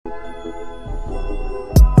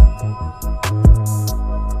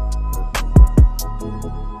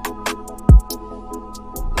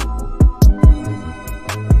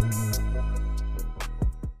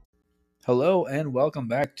and welcome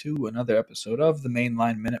back to another episode of the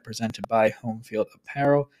Mainline Minute presented by Home Field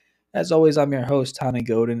Apparel. As always, I'm your host, Tommy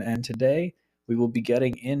Godin, and today we will be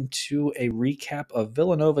getting into a recap of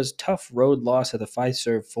Villanova's tough road loss at the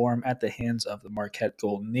Fiserv Forum at the hands of the Marquette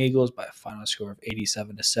Golden Eagles by a final score of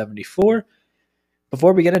 87-74.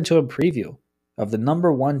 Before we get into a preview of the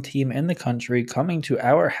number one team in the country coming to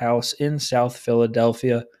our house in South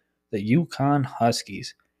Philadelphia, the UConn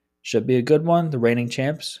Huskies. Should be a good one. The reigning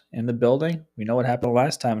champs in the building. We know what happened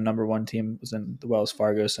last time a number one team was in the Wells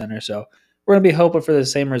Fargo Center. So we're going to be hoping for the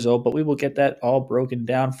same result, but we will get that all broken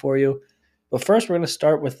down for you. But first, we're going to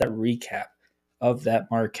start with that recap of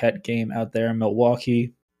that Marquette game out there in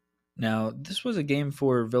Milwaukee. Now, this was a game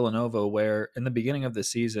for Villanova where in the beginning of the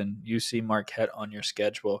season, you see Marquette on your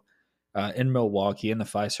schedule in Milwaukee, in the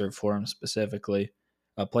Fiserv Forum specifically,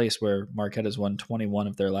 a place where Marquette has won 21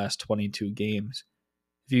 of their last 22 games.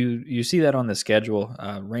 If you see that on the schedule,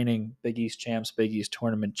 reigning Big East champs, Big East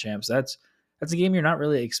tournament champs, that's a game you're not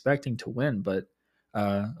really expecting to win, but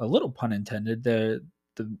a little pun intended, the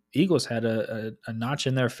Eagles had a notch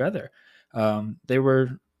in their feather. They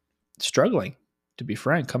were struggling, to be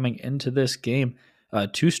frank, coming into this game.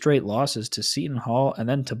 2 straight losses to Seton Hall and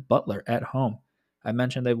then to Butler at home. I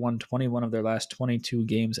mentioned they've won 21 of their last 22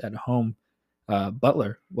 games at home.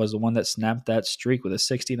 Butler was the one that snapped that streak with a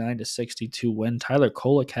 69-62 win. Tyler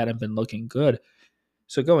Kolek hadn't been looking good.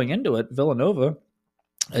 So going into it, Villanova,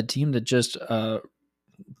 a team that just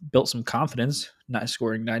built some confidence, not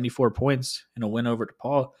scoring 94 points in a win over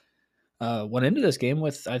DePaul, went into this game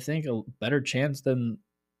with, I think, a better chance than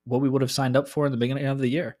what we would have signed up for in the beginning of the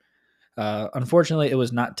year. Unfortunately, it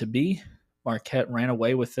was not to be. Marquette ran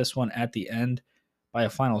away with this one at the end by a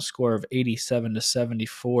final score of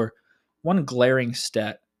 87-74. One glaring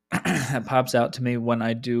stat that pops out to me when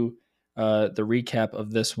I do the recap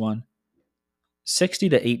of this one,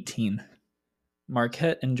 60-18.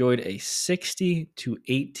 Marquette enjoyed a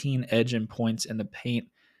 60-18 edge in points in the paint.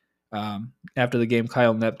 After the game,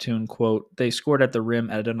 Kyle Neptune, quote, "They scored at the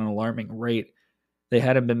rim at an alarming rate. They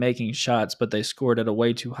hadn't been making shots, but they scored at a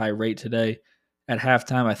way too high rate today. At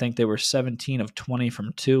halftime, I think they were 17 of 20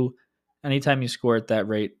 from 2. Anytime you score at that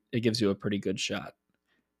rate, it gives you a pretty good shot."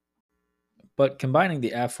 But combining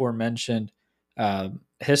the aforementioned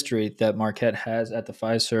history that Marquette has at the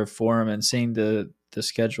Fiserv Forum and seeing the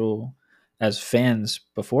schedule as fans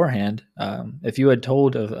beforehand, if you had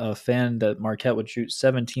told a fan that Marquette would shoot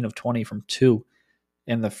 17 of 20 from 2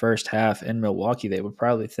 in the first half in Milwaukee, they would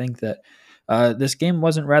probably think that this game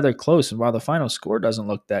wasn't rather close. And while the final score doesn't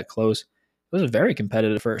look that close, it was a very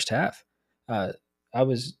competitive first half. I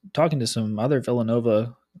was talking to some other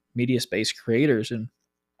Villanova media space creators, and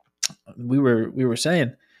we were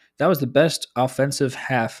saying that was the best offensive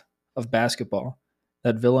half of basketball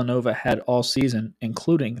that Villanova had all season,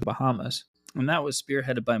 including the Bahamas. And that was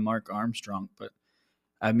spearheaded by Mark Armstrong. But,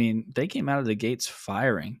 I mean, they came out of the gates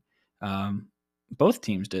firing. Both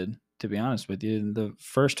teams did, to be honest with you. In the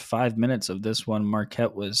first 5 minutes of this one,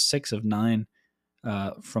 Marquette was 6 of 9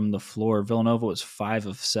 from the floor. Villanova was 5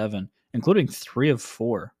 of 7, including 3 of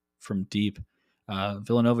 4 from deep.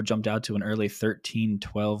 Villanova jumped out to an early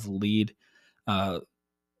 13-12 lead.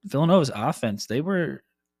 Villanova's offense, it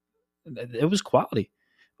was quality.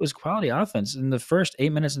 It was quality offense. In the first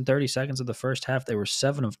 8 minutes and 30 seconds of the first half, they were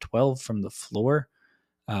 7 of 12 from the floor,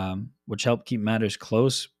 which helped keep matters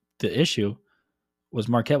close. The issue was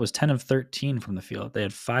Marquette was 10 of 13 from the field. They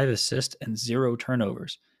had 5 assists and 0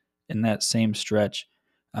 turnovers in that same stretch.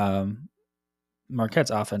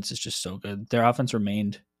 Marquette's offense is just so good. Their offense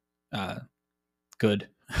remained good.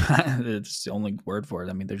 It's the only word for it.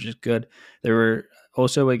 I mean, they're just good. There were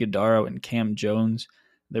Oso Iguodaro and Cam Jones.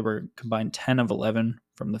 They were combined 10 of 11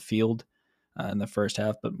 from the field in the first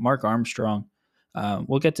half. But Mark Armstrong,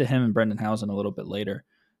 we'll get to him and Brendan Housen a little bit later.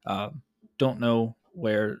 Don't know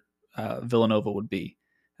where Villanova would be.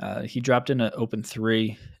 He dropped in an open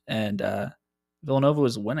 3, and Villanova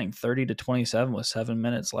was winning 30-27 with 7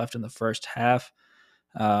 minutes left in the first half.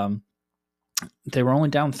 They were only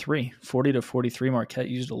down 3, 40-43. Marquette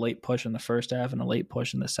used a late push in the first half and a late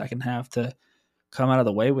push in the second half to come out of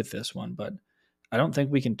the way with this one. But I don't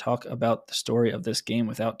think we can talk about the story of this game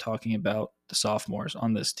without talking about the sophomores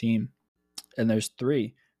on this team. And there's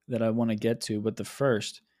 3 that I want to get to, but the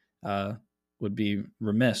first would be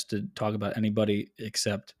remiss to talk about anybody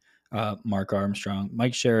except Mark Armstrong.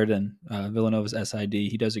 Mike Sheridan, Villanova's SID,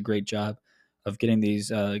 he does a great job of getting these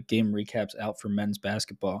game recaps out for men's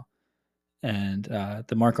basketball. And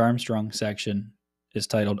the Mark Armstrong section is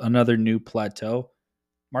titled Another New Plateau.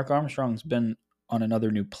 Mark Armstrong's been on another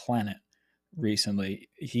new planet recently.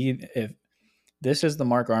 If this is the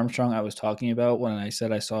Mark Armstrong I was talking about when I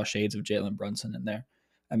said I saw shades of Jalen Brunson in there.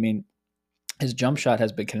 I mean, his jump shot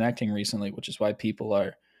has been connecting recently, which is why people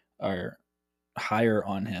are higher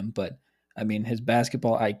on him. But I mean, his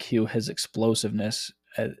basketball IQ, his explosiveness,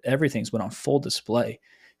 everything's been on full display.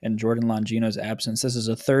 In Jordan Longino's absence, this is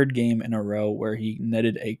a third game in a row where he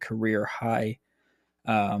netted a career high.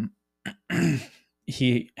 Um,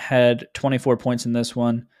 he had 24 points in this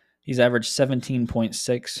one. He's averaged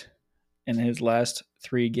 17.6 in his last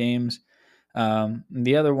 3 games.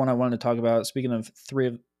 The other one I wanted to talk about, speaking of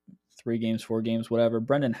 3 games, 4 games, whatever,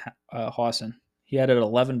 Brendan Hawson. He had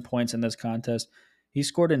 11 points in this contest. He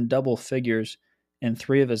scored in double figures in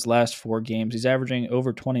 3 of his last 4 games. He's averaging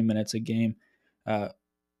over 20 minutes a game.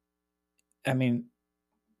 I mean,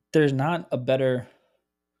 there's not a better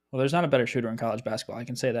shooter in college basketball. I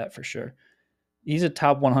can say that for sure. He's a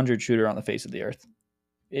top 100 shooter on the face of the earth.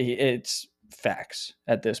 It's facts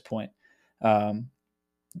at this point.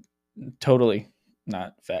 Totally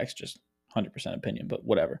not facts, just 100% opinion, but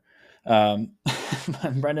whatever.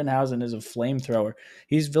 Brendan Hausen is a flamethrower.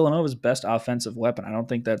 He's Villanova's best offensive weapon. I don't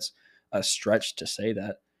think that's a stretch to say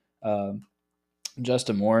that.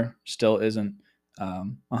 Justin Moore still isn't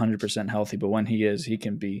 100% healthy, but when he is, he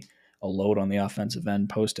can be a load on the offensive end,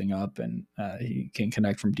 posting up, and he can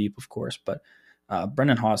connect from deep, of course. But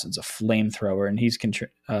Brendan Hawson's a flamethrower, and he's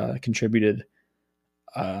contributed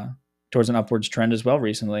towards an upwards trend as well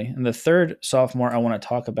recently. And the third sophomore I want to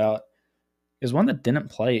talk about is one that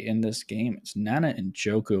didn't play in this game. It's Nana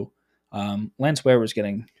Njoku. Lance Ware was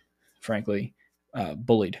getting, frankly,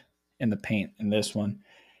 bullied in the paint in this one.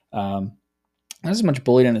 Not as much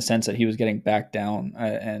bullied in the sense that he was getting backed down.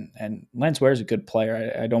 And Lance Ware is a good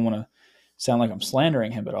player. I don't want to sound like I'm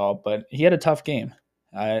slandering him at all, but he had a tough game.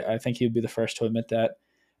 I think he would be the first to admit that.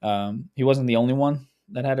 He wasn't the only one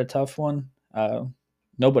that had a tough one.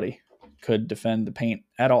 Nobody could defend the paint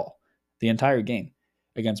at all the entire game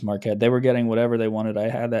against Marquette. They were getting whatever they wanted. I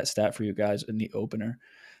had that stat for you guys in the opener.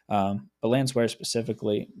 But Lance Ware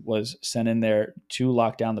specifically was sent in there to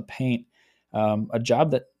lock down the paint, a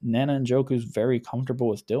job that Nana Njoku is very comfortable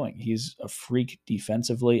with doing. He's a freak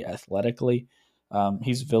defensively, athletically.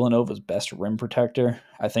 He's Villanova's best rim protector.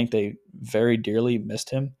 I think they very dearly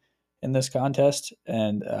missed him in this contest,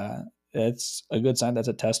 and it's a good sign. That's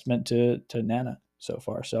a testament to Nana so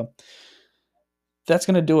far. So that's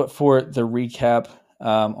going to do it for the recap.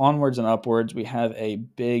 Onwards and upwards, we have a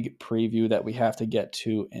big preview that we have to get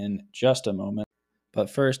to in just a moment. But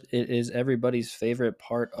first, it is everybody's favorite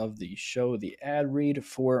part of the show, the ad read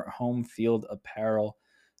for Home Field Apparel.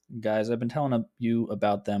 Guys, I've been telling you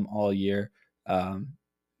about them all year.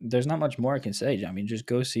 There's not much more I can say. I mean, just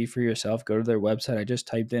go see for yourself. Go to their website. I just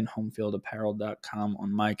typed in homefieldapparel.com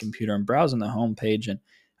on my computer and browsing the homepage. And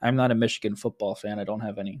I'm not a Michigan football fan. I don't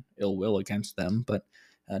have any ill will against them, but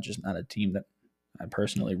just not a team that I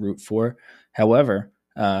personally root for. However,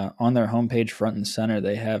 on their homepage, front and center,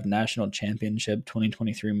 they have National Championship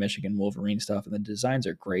 2023 Michigan Wolverine stuff, and the designs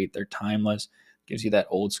are great. They're timeless. Gives you that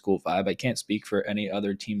old school vibe. I can't speak for any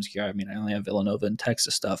other teams here. I mean, I only have Villanova and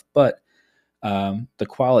Texas stuff, but the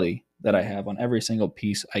quality that I have on every single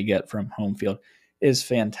piece I get from Home Field is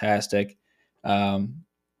fantastic.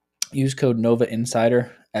 Use code Nova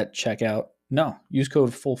Insider at checkout. No, use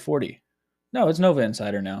code Full40. No, it's Nova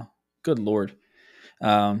Insider now. Good Lord.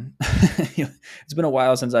 It's been a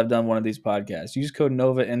while since I've done one of these podcasts. Use code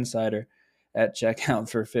Nova Insider at checkout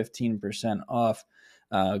for 15% off.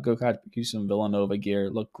 Go copy some Villanova gear.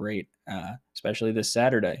 Look great, especially this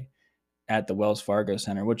Saturday at the Wells Fargo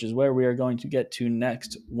Center, which is where we are going to get to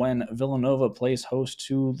next when Villanova plays host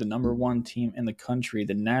to the number 1 team in the country,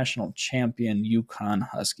 the national champion UConn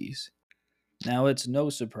Huskies. Now, it's no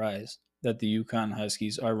surprise that the UConn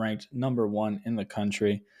Huskies are ranked number 1 in the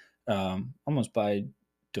country, almost by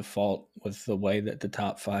default with the way that the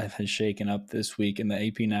top 5 has shaken up this week in the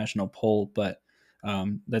AP National Poll, but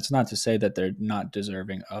that's not to say that they're not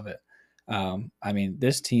deserving of it. I mean,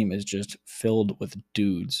 this team is just filled with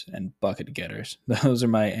dudes and bucket getters. Those are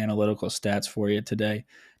my analytical stats for you today.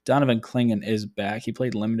 Donovan Clingan is back. He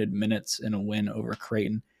played limited minutes in a win over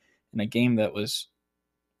Creighton in a game that was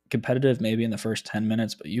competitive maybe in the first 10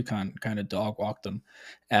 minutes, but UConn kind of dog walked them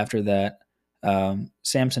after that.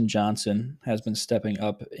 Samson Johnson has been stepping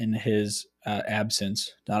up in his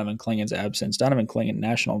absence, Donovan Clingan's absence. Donovan Clingan,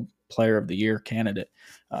 National Player of the Year candidate,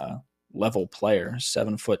 level player,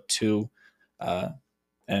 7'2",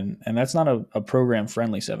 and that's not a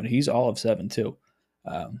program-friendly 7. He's all of 7'2".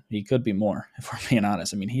 He could be more, if we're being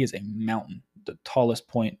honest. I mean, he is a mountain. The tallest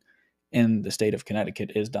point in the state of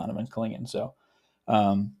Connecticut is Donovan Clingan. So,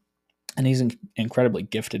 and he's incredibly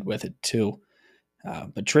gifted with it too.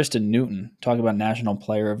 But Tristan Newton, talk about National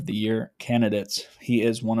Player of the Year candidates. He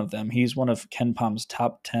is one of them. He's one of Ken Palm's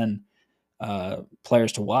top 10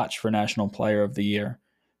 players to watch for National Player of the Year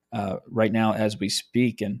right now as we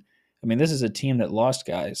speak. And I mean, this is a team that lost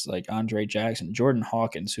guys like Andre Jackson, Jordan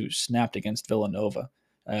Hawkins, who snapped against Villanova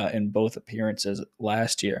in both appearances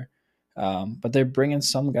last year. But they're bringing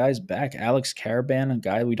some guys back. Alex Caraban, a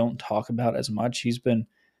guy we don't talk about as much, he's been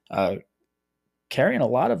carrying a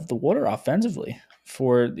lot of the water offensively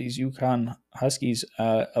for these UConn Huskies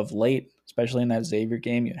of late, especially in that Xavier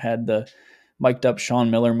game. You had the mic'd up Sean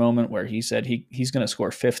Miller moment where he said he's going to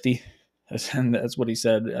score 50. And that's what he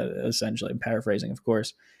said, essentially. I'm paraphrasing, of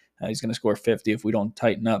course. He's going to score 50 if we don't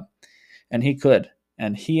tighten up. And he could.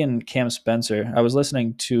 And he and Cam Spencer, I was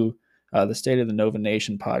listening to the State of the Nova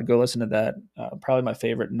Nation pod. Go listen to that. Probably my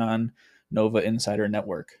favorite non-Nova Insider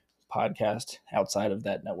Network podcast outside of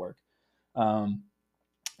that network.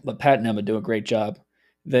 But Pat and Emma do a great job.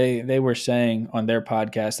 They were saying on their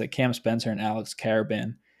podcast that Cam Spencer and Alex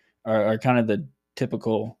Caraban are kind of the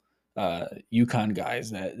typical UConn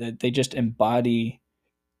guys that they just embody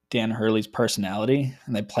Dan Hurley's personality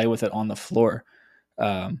and they play with it on the floor.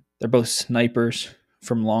 They're both snipers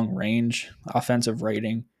from long range, offensive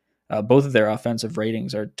rating. Both of their offensive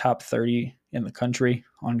ratings are top 30 in the country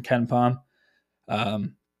on Ken Palm.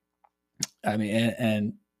 And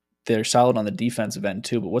they're solid on the defensive end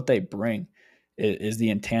too, but what they bring is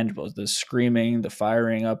the intangibles, the screaming, the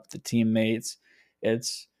firing up the teammates.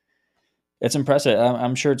 It's impressive.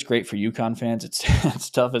 I'm sure it's great for UConn fans. It's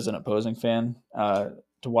tough as an opposing fan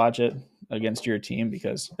to watch it against your team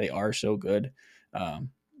because they are so good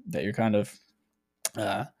that you're kind of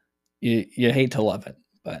you hate to love it.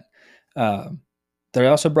 But they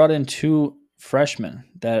also brought in two freshmen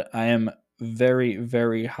that I am very,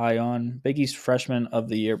 very high on. Big East Freshman of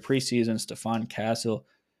the Year preseason, Stephon Castle,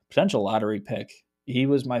 potential lottery pick. He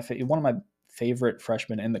was one of my favorite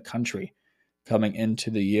freshmen in the country coming into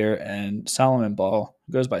the year. And Solomon Ball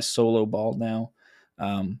goes by Solo Ball now.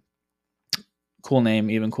 Cool name,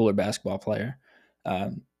 even cooler basketball player.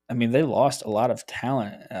 They lost a lot of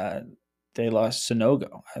talent. They lost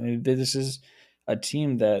Sonogo. This is a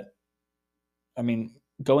team that,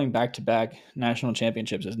 going back-to-back national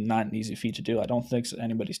championships is not an easy feat to do. I don't think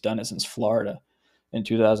anybody's done it since Florida in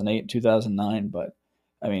 2008, 2009. But,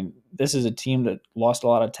 this is a team that lost a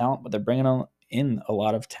lot of talent, but they're bringing in a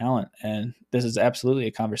lot of talent. And this is absolutely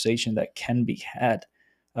a conversation that can be had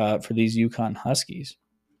for these UConn Huskies.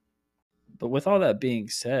 But with all that being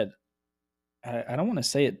said, I don't want to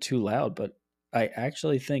say it too loud, but I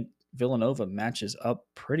actually think Villanova matches up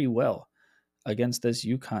pretty well against this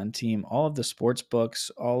UConn team. All of the sports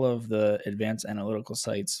books, all of the advanced analytical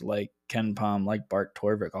sites like Ken Palm, like Bart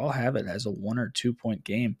Torvik, all have it as a 1 or 2 point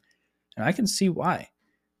game. And I can see why.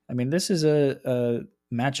 This is a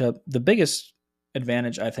matchup. The biggest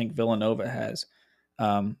advantage I think Villanova has,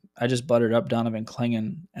 I just buttered up Donovan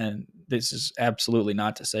Clingan, and this is absolutely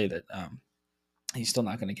not to say that he's still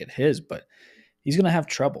not going to get his, but he's going to have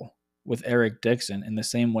trouble with Eric Dixon in the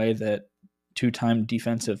same way that two-time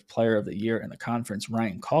Defensive Player of the Year in the conference,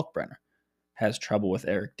 Ryan Kalkbrenner, has trouble with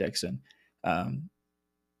Eric Dixon. Clingan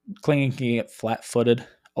can get flat-footed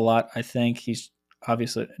a lot, I think. He's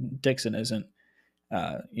obviously, Dixon isn't,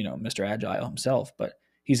 Mr. Agile himself, but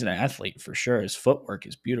he's an athlete for sure. His footwork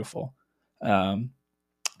is beautiful.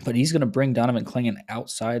 But he's going to bring Donovan Clingan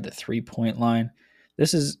outside the three-point line.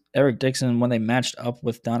 This is Eric Dixon when they matched up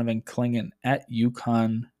with Donovan Clingan at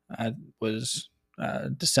UConn. Was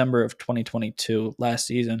December of 2022, last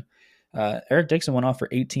season. Eric Dixon went off for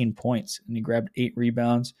 18 points, and he grabbed 8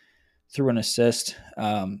 rebounds, threw an assist.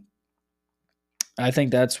 I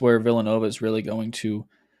think that's where Villanova is really going to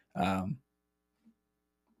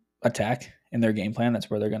attack in their game plan. That's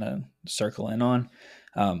where they're going to circle in on.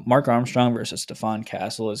 Mark Armstrong versus Stephon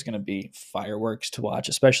Castle is going to be fireworks to watch,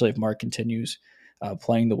 especially if Mark continues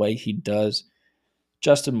playing the way he does.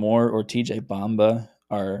 Justin Moore or TJ Bamba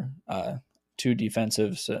are two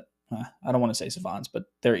defensive, I don't want to say savants, but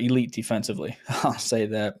they're elite defensively. I'll say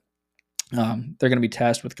that. They're going to be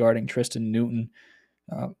tasked with guarding Tristan Newton,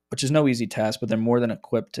 which is no easy task, but they're more than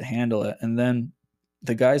equipped to handle it. And then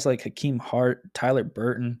the guys like Hakeem Hart, Tyler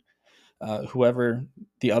Burton, whoever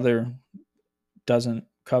the other doesn't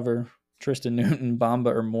cover Tristan Newton, Bamba,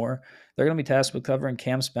 or Moore, they're going to be tasked with covering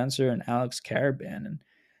Cam Spencer and Alex Caraban.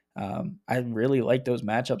 And I really like those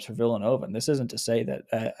matchups for Villanova. And this isn't to say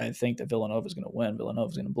that I think that Villanova is going to win. Villanova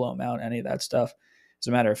is going to blow them out, any of that stuff. As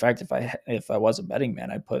a matter of fact, if I was a betting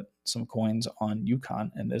man, I'd put some coins on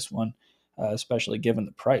UConn in this one, especially given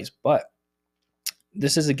the price. But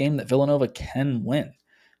this is a game that Villanova can win.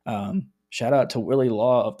 shout out to Willie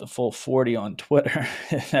Law of the Full 40 on Twitter.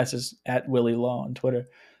 That's just at Willie Law on Twitter.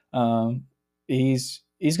 He's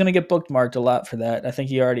going to get bookmarked a lot for that. I think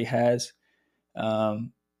he already has.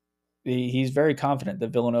 He's very confident that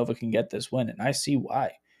Villanova can get this win, and I see why.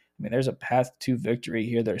 I mean, there's a path to victory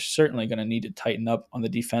here. They're certainly going to need to tighten up on the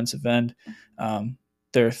defensive end.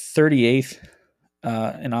 They're 38th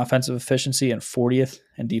in offensive efficiency and 40th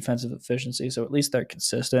in defensive efficiency, so at least they're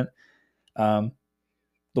consistent.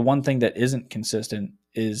 The one thing that isn't consistent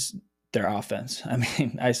is their offense. I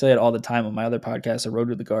mean, I say it all the time on my other podcast, The Road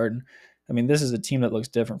to the Garden. I mean, this is a team that looks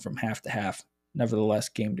different from half to half, nevertheless,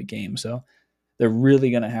 game to game. So they're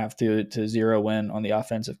really going to have to zero in on the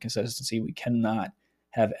offensive consistency. We cannot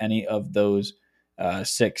have any of those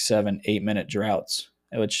 6, 7, 8 minute droughts,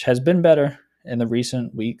 which has been better in the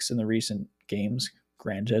recent weeks, in the recent games,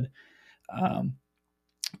 granted.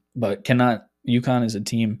 But UConn is a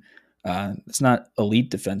team. It's not elite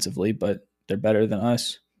defensively, but they're better than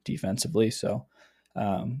us defensively. So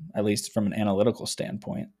at least from an analytical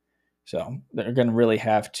standpoint. So they're going to really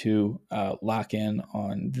have to lock in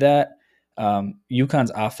on that.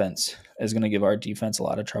 UConn's offense is going to give our defense a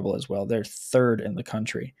lot of trouble as well. They're third in the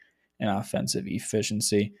country in offensive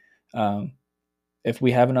efficiency. If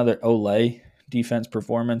we have another Olay defense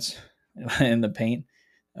performance in the paint,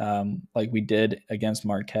 like we did against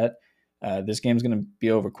Marquette, this game's going to be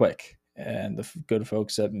over quick. And the good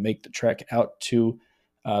folks that make the trek out to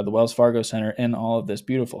the Wells Fargo Center in all of this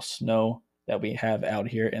beautiful snow that we have out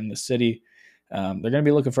here in the city, they're going to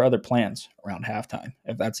be looking for other plans around halftime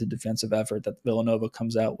if that's a defensive effort that Villanova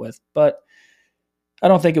comes out with. But I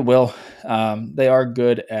don't think it will. They are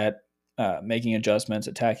good at making adjustments,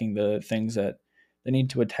 attacking the things that they need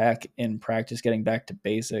to attack in practice, getting back to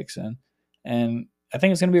basics. And I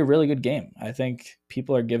think it's going to be a really good game. I think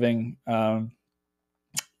people are giving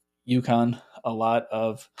UConn a lot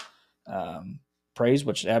of praise,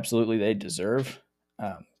 which absolutely they deserve.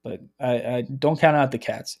 But I don't count out the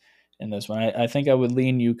Cats in this one. I think I would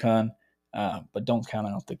lean UConn, but don't count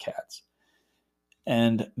out the Cats.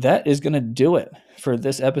 And that is going to do it for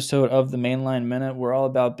this episode of the Mainline Minute. We're all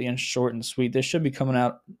about being short and sweet. This should be coming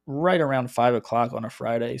out right around 5 o'clock on a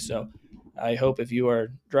Friday. So I hope if you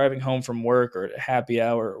are driving home from work or happy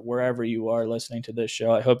hour or wherever you are listening to this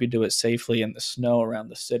show, I hope you do it safely in the snow around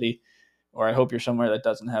the city, or I hope you're somewhere that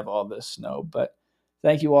doesn't have all this snow. But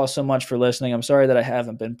thank you all so much for listening. I'm sorry that I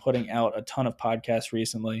haven't been putting out a ton of podcasts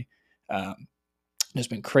recently.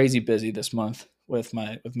 Just been crazy busy this month with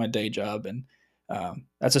my day job, and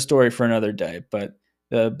that's a story for another day. But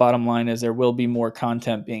the bottom line is there will be more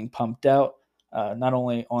content being pumped out, not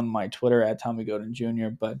only on my Twitter at Tommy Godin Jr.,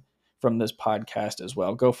 but from this podcast as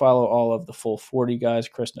well. Go follow all of the Full 40 guys,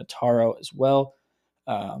 Chris Notaro as well.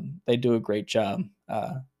 They do a great job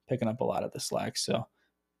picking up a lot of the slack. So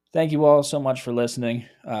thank you all so much for listening.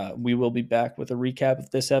 We will be back with a recap of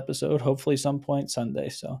this episode, hopefully some point Sunday.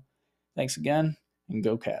 So thanks again, and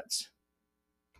go Cats.